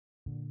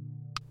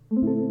Hey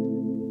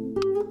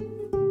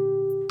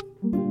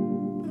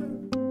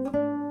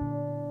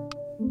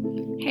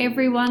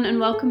everyone, and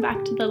welcome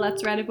back to the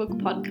Let's Write a Book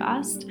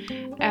podcast.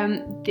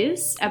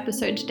 This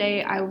episode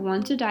today, I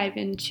want to dive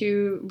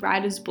into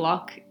writer's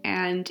block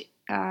and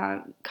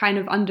kind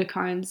of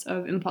undercurrents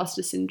of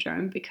imposter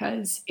syndrome,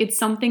 because it's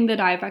something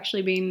that I've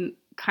actually been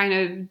kind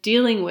of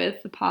dealing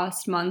with the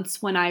past months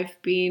when I've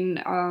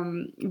been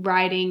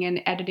writing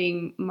and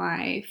editing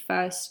my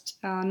first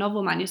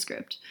novel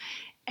manuscript.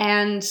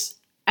 And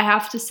I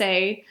have to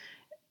say,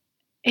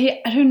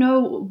 I don't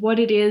know what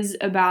it is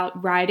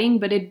about writing,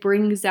 but it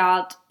brings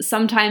out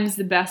sometimes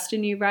the best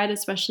in you, right?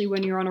 Especially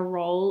when you're on a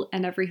roll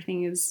and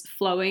everything is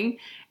flowing.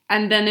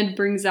 And then it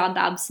brings out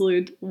the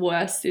absolute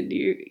worst in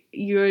you.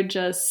 You're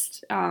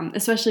just,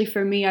 especially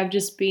for me, I've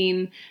just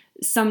been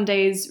some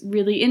days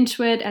really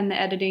into it and the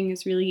editing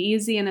is really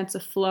easy and it's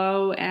a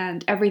flow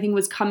and everything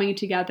was coming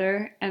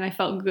together and I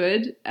felt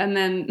good. And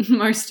then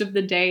most of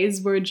the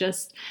days were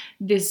just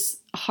this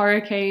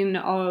hurricane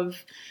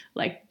of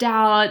like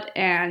doubt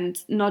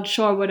and not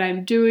sure what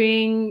I'm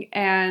doing,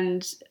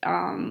 and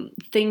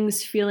things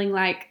just feeling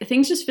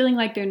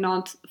like they're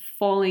not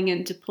falling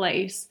into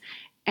place.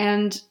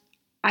 And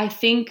I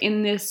think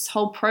in this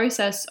whole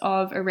process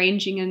of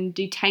arranging and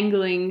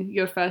detangling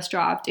your first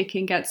draft, it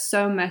can get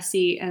so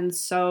messy and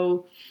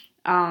so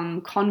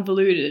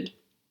convoluted.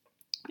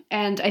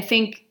 And I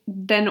think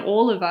then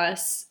all of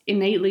us,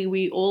 innately,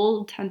 we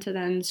all tend to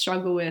then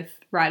struggle with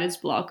writer's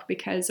block,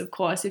 because of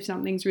course, if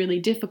something's really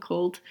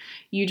difficult,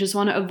 you just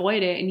want to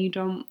avoid it and you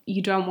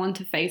don't want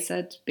to face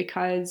it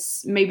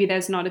because maybe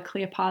there's not a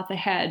clear path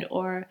ahead,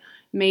 or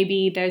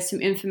maybe there's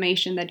some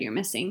information that you're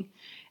missing.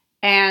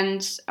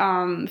 And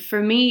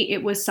for me,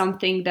 it was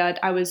something that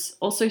I was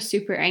also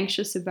super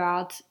anxious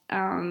about.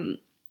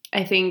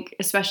 I think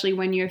especially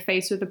when you're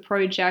faced with a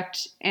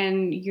project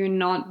and you're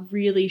not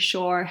really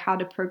sure how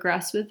to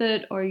progress with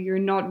it, or you're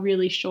not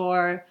really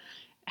sure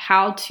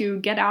how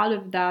to get out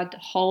of that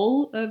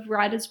hole of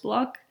writer's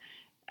block,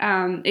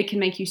 it can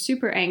make you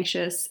super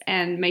anxious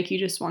and make you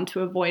just want to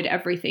avoid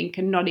everything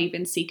and not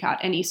even seek out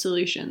any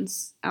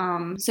solutions.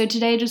 So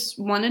today I just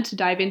wanted to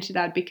dive into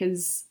that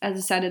because, as I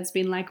said, it's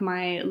been like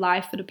my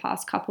life for the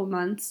past couple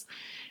months.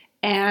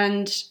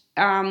 And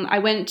I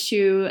went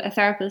to a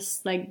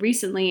therapist like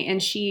recently,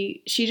 and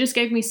she just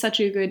gave me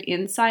such a good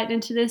insight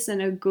into this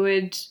and a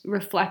good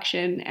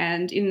reflection.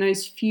 And in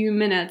those few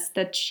minutes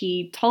that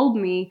she told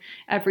me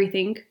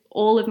everything,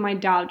 all of my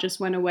doubt just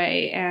went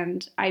away,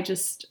 and I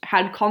just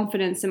had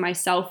confidence in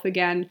myself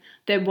again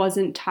that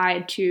wasn't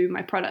tied to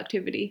my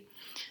productivity.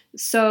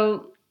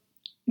 So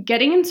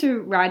getting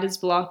into writer's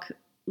block,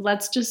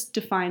 let's just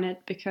define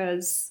it,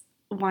 because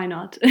why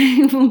not?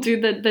 We'll do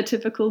the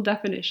typical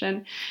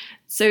definition.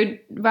 So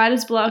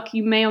writer's block,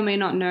 you may or may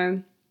not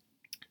know,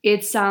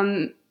 it's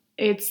defined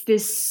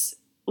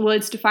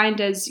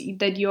as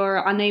that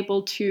you're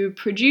unable to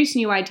produce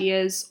new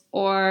ideas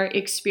or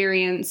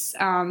experience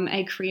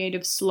a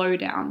creative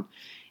slowdown.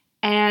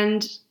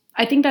 And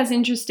I think that's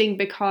interesting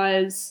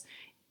because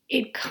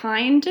it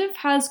kind of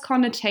has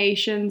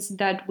connotations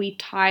that we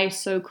tie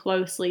so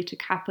closely to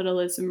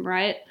capitalism,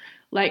 right?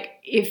 Like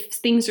if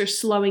things are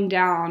slowing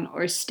down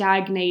or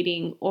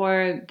stagnating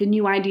or the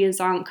new ideas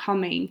aren't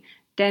coming,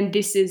 then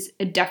this is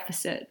a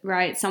deficit,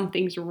 right?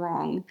 Something's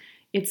wrong.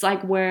 It's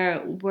like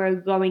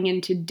we're going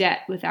into debt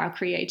with our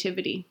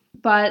creativity.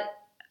 But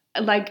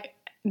like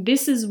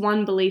this is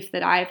one belief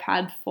that I've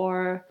had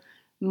for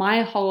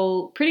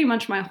pretty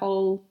much my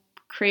whole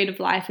creative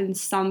life in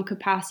some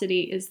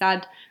capacity, is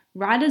that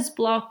writer's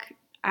block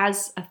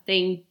as a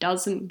thing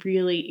doesn't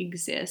really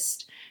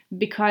exist,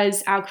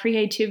 because our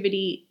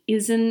creativity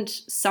isn't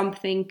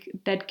something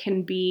that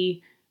can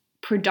be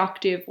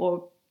productive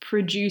or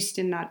produced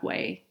in that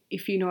way,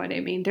 if you know what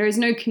I mean. There is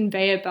no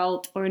conveyor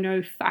belt or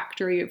no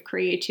factory of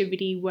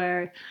creativity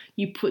where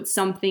you put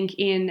something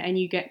in and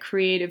you get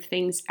creative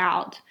things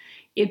out.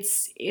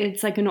 It's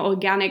like an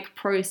organic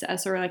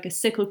process, or like a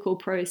cyclical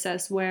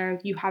process,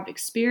 where you have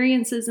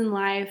experiences in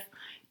life,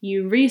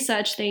 you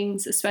research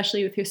things,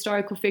 especially with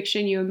historical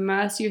fiction, you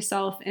immerse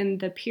yourself in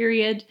the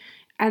period,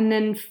 and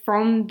then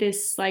from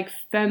this like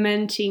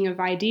fermenting of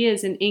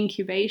ideas and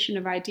incubation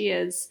of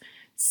ideas,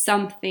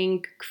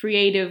 something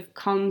creative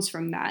comes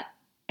from that.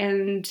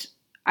 And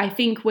I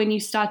think when you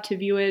start to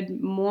view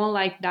it more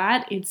like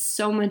that, it's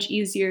so much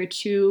easier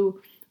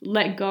to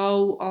let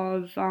go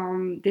of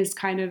this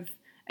kind of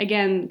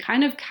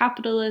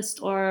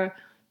capitalist or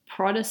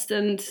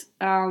Protestant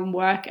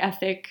work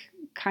ethic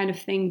kind of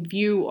thing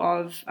view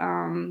of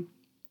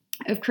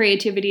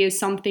creativity as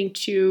something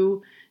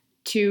to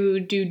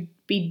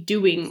be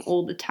doing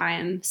all the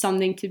time,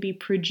 something to be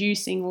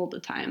producing all the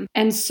time.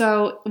 And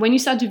so when you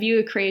start to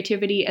view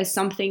creativity as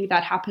something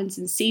that happens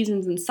in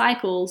seasons and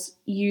cycles,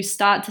 you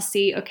start to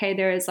see, okay,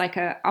 there is like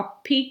a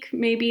up peak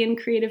maybe in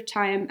creative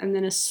time, and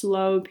then a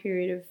slow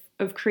period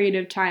of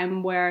creative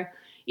time where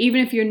even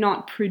if you're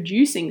not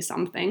producing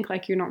something,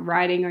 like you're not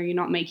writing or you're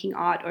not making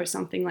art or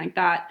something like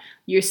that,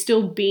 you're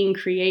still being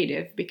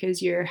creative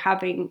because you're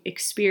having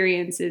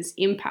experiences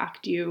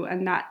impact you,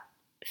 and that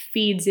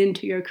feeds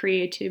into your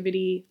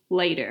creativity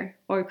later,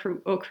 or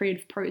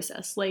creative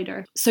process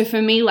later. So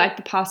for me, like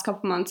the past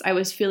couple months, I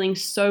was feeling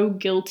so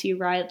guilty,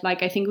 right?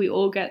 Like I think we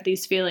all get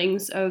these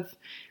feelings of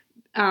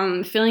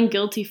feeling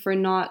guilty for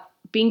not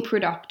being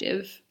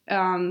productive.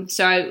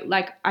 So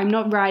like I'm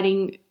not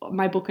writing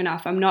my book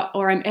enough. I'm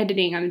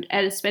editing.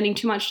 I'm spending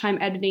too much time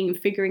editing and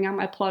figuring out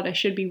my plot. I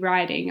should be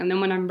writing. And then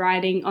when I'm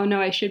writing, oh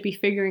no, I should be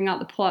figuring out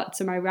the plot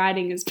so my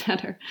writing is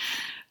better.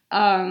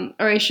 Or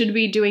I should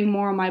be doing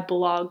more on my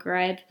blog,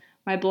 right?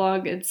 My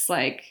blog, it's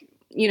like,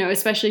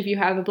 especially if you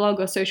have a blog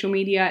or social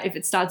media, if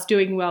it starts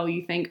doing well,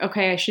 you think,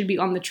 okay, I should be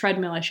on the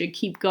treadmill. I should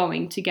keep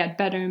going to get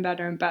better and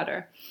better and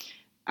better.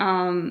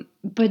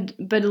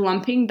 But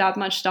lumping that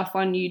much stuff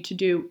on you to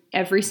do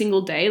every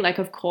single day, like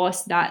of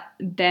course that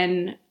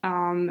then,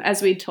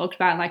 as we talked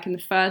about like in the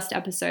first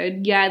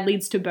episode, yeah, it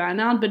leads to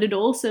burnout, but it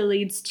also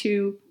leads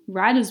to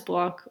writer's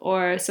block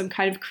or some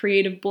kind of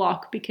creative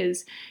block,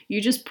 because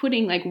you're just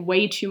putting like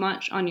way too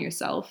much on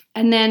yourself.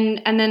 And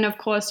then of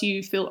course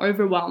you feel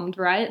overwhelmed,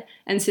 right?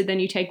 And so then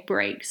you take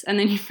breaks, and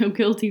then you feel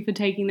guilty for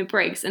taking the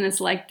breaks. And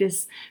it's like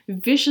this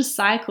vicious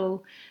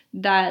cycle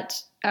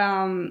that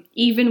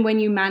even when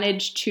you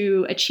manage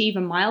to achieve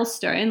a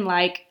milestone,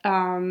 like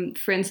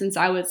for instance,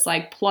 I was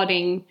like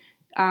plotting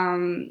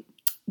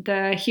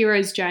the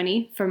hero's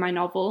journey for my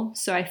novel,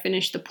 so I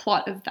finished the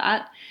plot of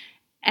that,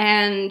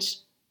 and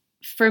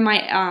for my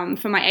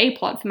A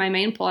plot, for my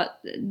main plot,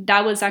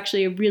 that was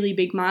actually a really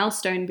big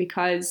milestone,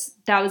 because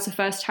that was the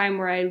first time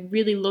where I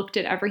really looked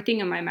at everything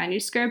in my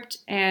manuscript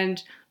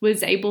and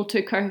was able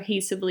to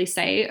cohesively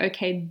say,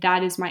 okay,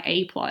 that is my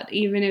A plot.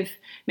 Even if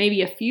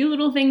maybe a few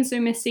little things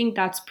are missing,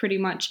 that's pretty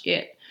much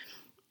it.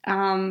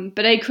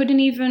 But I couldn't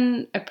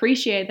even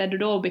appreciate that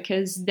at all,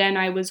 because then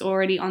I was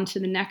already on to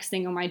the next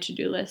thing on my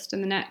to-do list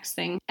and the next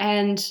thing.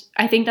 And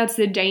I think that's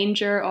the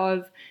danger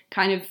of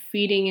kind of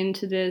feeding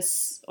into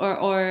this,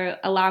 or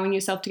allowing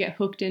yourself to get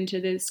hooked into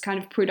this kind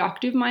of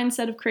productive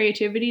mindset of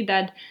creativity,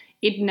 that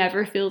it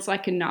never feels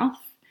like enough.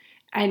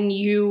 And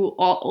you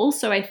are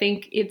also, I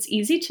think it's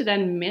easy to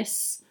then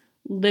miss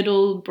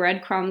little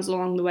breadcrumbs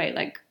along the way.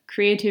 Like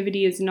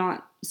creativity is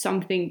not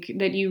something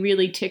that you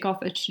really tick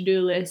off a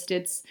to-do list.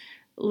 It's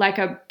like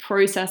a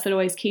process that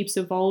always keeps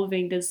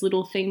evolving. There's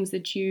little things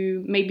that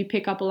you maybe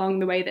pick up along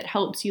the way that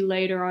helps you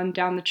later on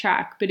down the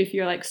track. But if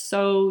you're like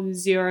so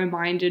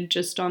zero-minded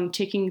just on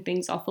ticking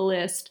things off a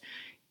list,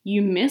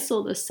 you miss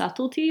all the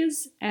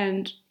subtleties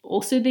and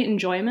also the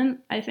enjoyment,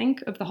 I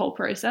think, of the whole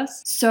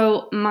process.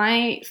 So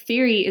my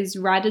theory is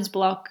writer's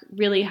block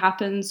really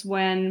happens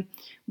when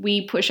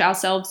we push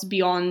ourselves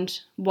beyond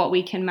what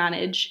we can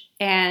manage.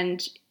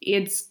 And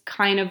it's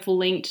kind of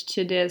linked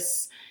to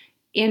this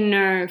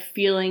inner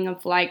feeling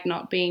of like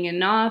not being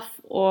enough,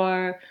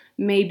 or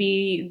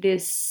maybe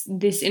this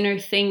inner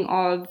thing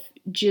of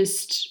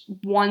just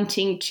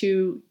wanting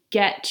to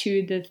get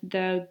to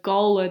the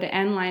goal or the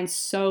end line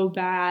so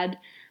bad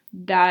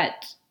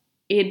that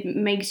it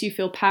makes you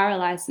feel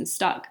paralyzed and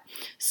stuck.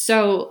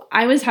 So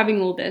I was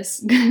having all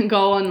this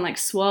go on, like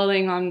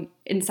swirling on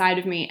inside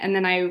of me, and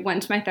then I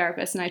went to my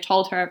therapist and I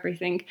told her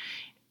everything,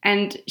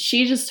 and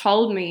she just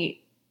told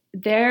me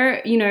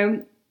that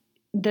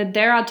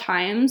there are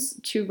times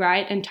to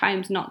write and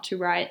times not to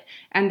write,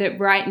 and that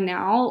right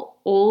now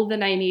all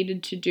that I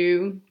needed to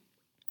do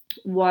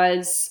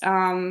was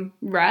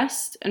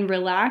rest and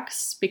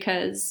relax,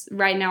 because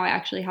right now I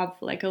actually have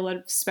like a lot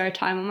of spare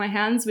time on my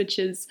hands, which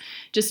is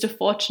just a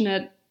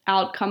fortunate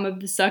outcome of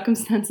the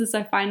circumstances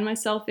I find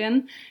myself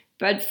in.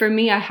 But for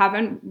me, I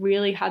haven't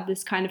really had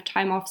this kind of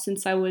time off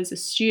since I was a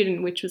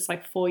student, which was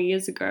like 4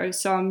 years ago,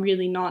 so I'm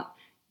really not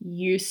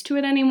used to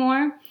it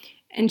anymore.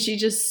 And she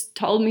just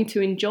told me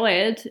to enjoy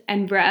it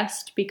and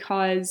rest,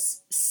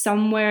 because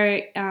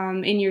somewhere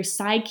in your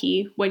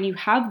psyche, when you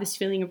have this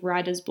feeling of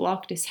writer's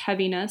block, this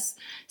heaviness,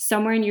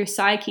 somewhere in your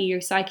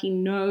psyche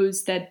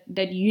knows that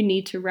you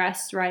need to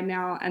rest right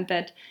now, and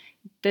that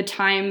the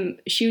time,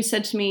 she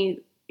said to me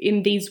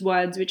in these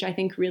words, which I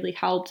think really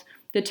helped,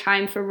 the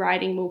time for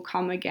writing will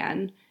come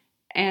again.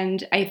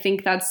 And I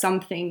think that's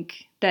something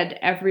that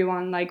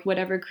everyone, like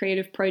whatever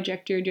creative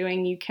project you're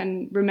doing, you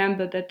can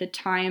remember that the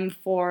time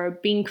for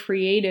being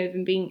creative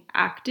and being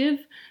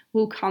active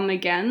will come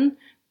again.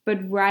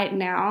 But right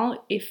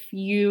now, if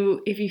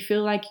you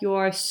feel like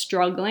you're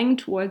struggling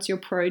towards your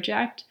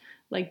project,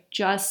 like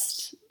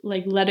just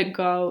like let it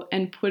go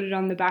and put it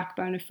on the back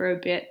burner for a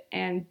bit,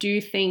 and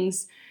do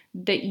things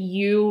that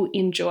you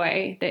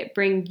enjoy, that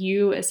bring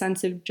you a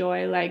sense of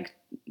joy, like,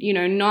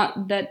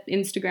 not that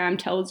Instagram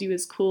tells you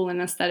is cool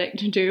and aesthetic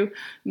to do,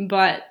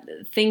 but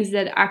things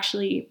that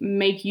actually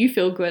make you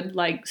feel good,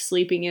 like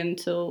sleeping in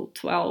till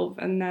 12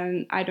 and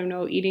then, I don't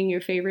know, eating your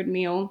favorite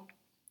meal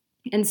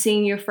and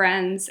seeing your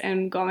friends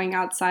and going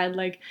outside.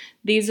 Like,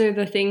 these are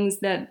the things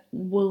that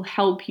will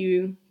help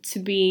you to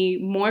be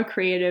more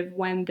creative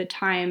when the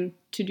time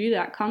to do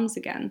that comes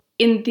again.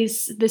 In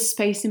this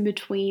space in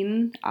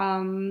between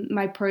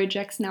my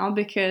projects now,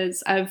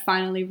 because I've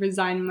finally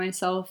resigned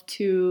myself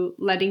to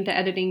letting the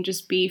editing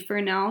just be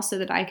for now so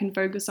that I can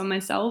focus on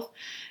myself,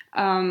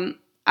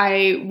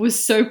 I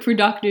was so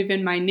productive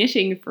in my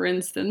knitting, for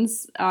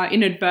instance,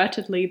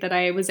 inadvertently, that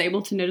I was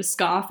able to knit a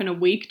scarf in a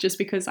week just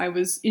because I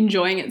was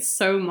enjoying it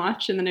so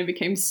much, and then I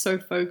became so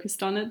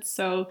focused on it.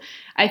 So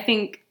I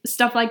think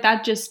stuff like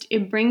that, just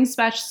it brings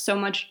back so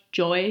much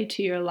joy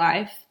to your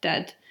life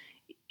that,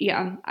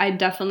 yeah, I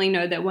definitely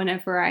know that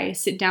whenever I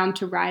sit down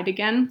to write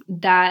again,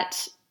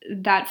 that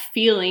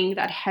feeling,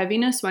 that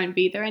heaviness won't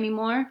be there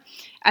anymore.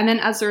 And then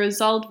as a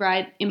result,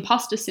 right,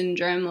 imposter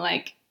syndrome,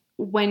 like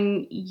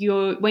when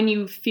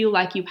you feel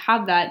like you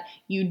have that,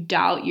 you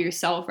doubt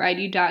yourself, right?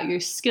 You doubt your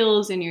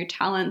skills and your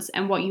talents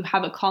and what you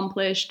have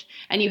accomplished,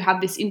 and you have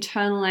this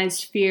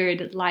internalized fear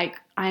that, like,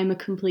 I'm a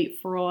complete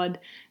fraud,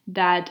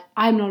 that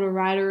I'm not a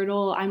writer at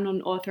all, I'm not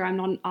an author, I'm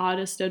not an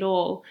artist at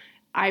all.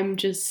 I'm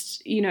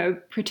just,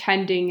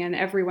 pretending, and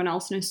everyone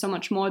else knows so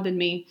much more than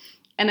me.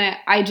 And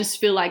I just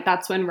feel like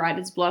that's when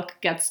writer's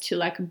block gets to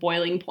like a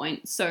boiling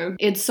point. So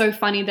it's so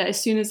funny that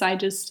as soon as I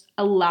just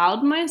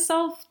allowed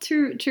myself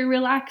to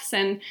relax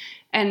and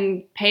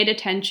paid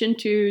attention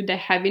to the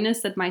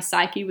heaviness that my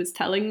psyche was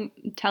telling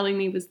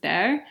me was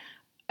there,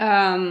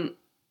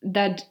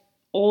 that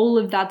all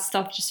of that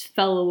stuff just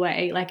fell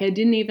away. Like I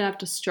didn't even have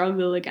to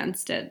struggle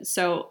against it.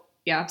 So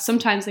yeah,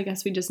 sometimes I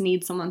guess we just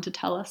need someone to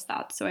tell us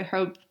that. So I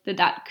hope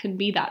that could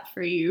be that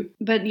for you.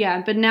 But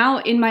now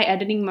in my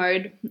editing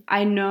mode,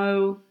 I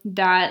know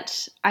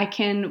that I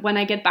can, when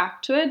I get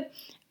back to it,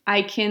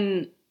 I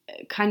can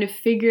kind of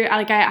figure,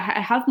 like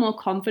I have more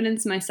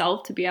confidence in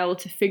myself to be able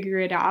to figure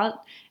it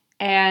out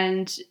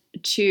and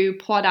to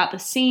plot out the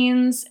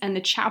scenes and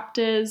the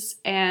chapters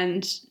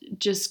and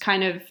just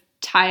kind of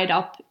tie it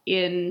up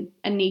in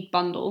a neat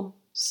bundle.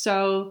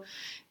 So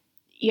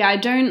yeah, I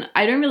don't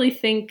really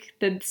think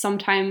that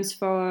sometimes,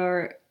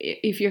 for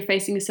if you're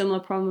facing a similar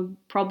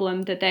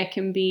problem, that there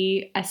can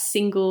be a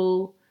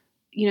single,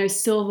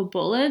 silver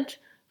bullet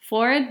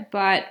for it.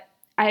 But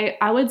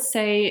I would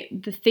say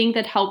the thing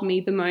that helped me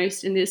the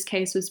most in this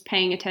case was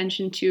paying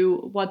attention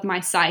to what my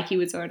psyche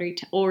was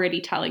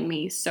already telling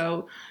me.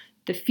 So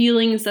the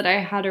feelings that I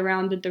had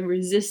around it, the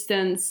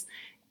resistance.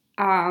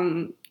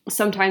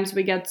 Sometimes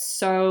we get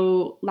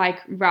so like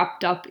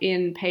wrapped up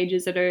in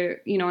pages that are,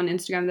 on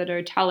Instagram that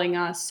are telling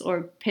us,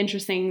 or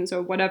Pinterest things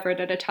or whatever,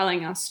 that are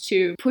telling us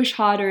to push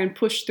harder and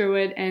push through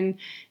it, and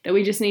that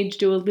we just need to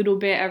do a little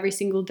bit every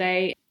single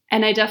day.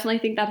 And I definitely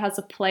think that has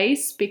a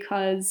place,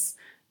 because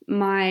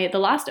the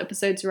last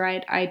episodes,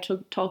 right, I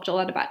talked a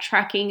lot about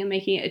tracking and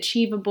making it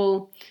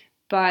achievable,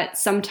 but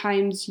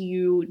sometimes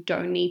you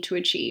don't need to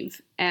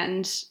achieve.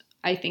 And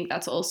I think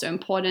that's also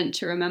important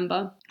to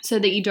remember, so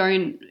that you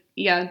don't,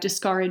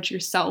 discourage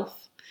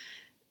yourself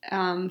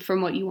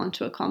from what you want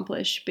to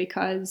accomplish,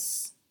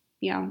 because,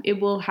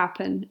 it will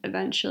happen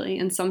eventually.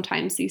 And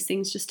sometimes these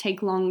things just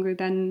take longer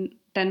than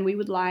we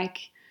would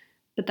like,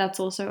 but that's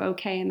also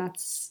okay. And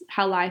that's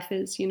how life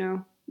is,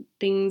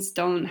 Things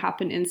don't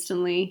happen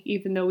instantly,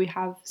 even though we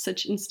have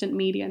such instant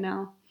media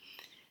now.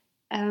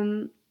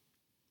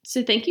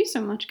 So thank you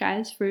so much,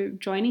 guys, for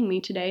joining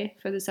me today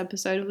for this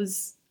episode. It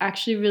was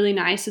actually really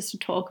nice just to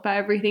talk about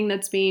everything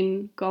that's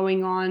been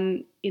going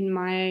on in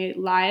my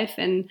life,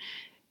 and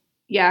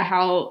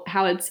how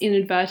it's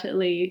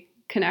inadvertently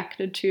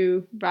connected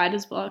to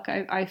writer's block.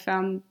 I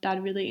found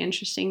that really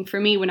interesting for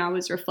me when I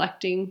was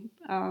reflecting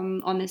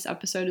on this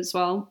episode as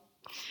well.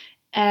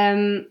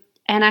 And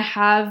I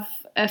have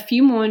a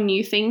few more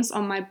new things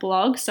on my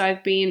blog. So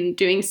I've been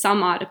doing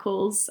some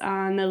articles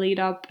in the lead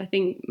up, I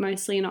think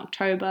mostly in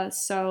October.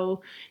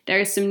 So there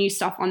is some new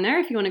stuff on there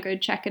if you want to go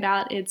check it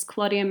out. It's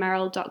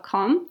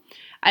claudiamerrill.com.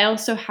 I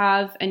also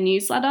have a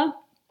newsletter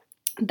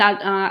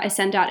that I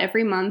send out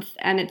every month,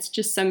 and it's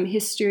just some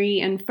history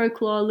and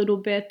folklore little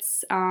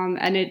bits,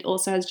 and it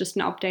also has just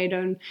an update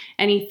on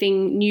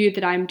anything new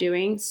that I'm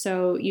doing.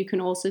 So you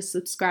can also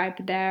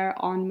subscribe there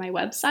on my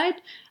website.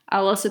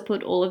 I'll also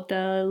put all of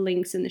the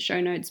links in the show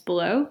notes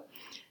below.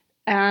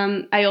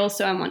 I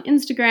also am on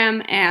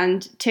Instagram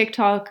and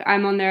TikTok.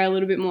 I'm on there a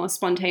little bit more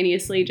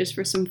spontaneously, just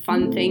for some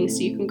fun things,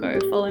 so you can go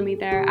follow me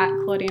there at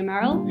Claudia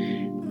Merrill.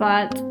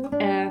 But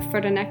for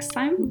the next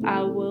time,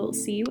 I will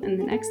see you in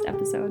the next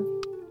episode.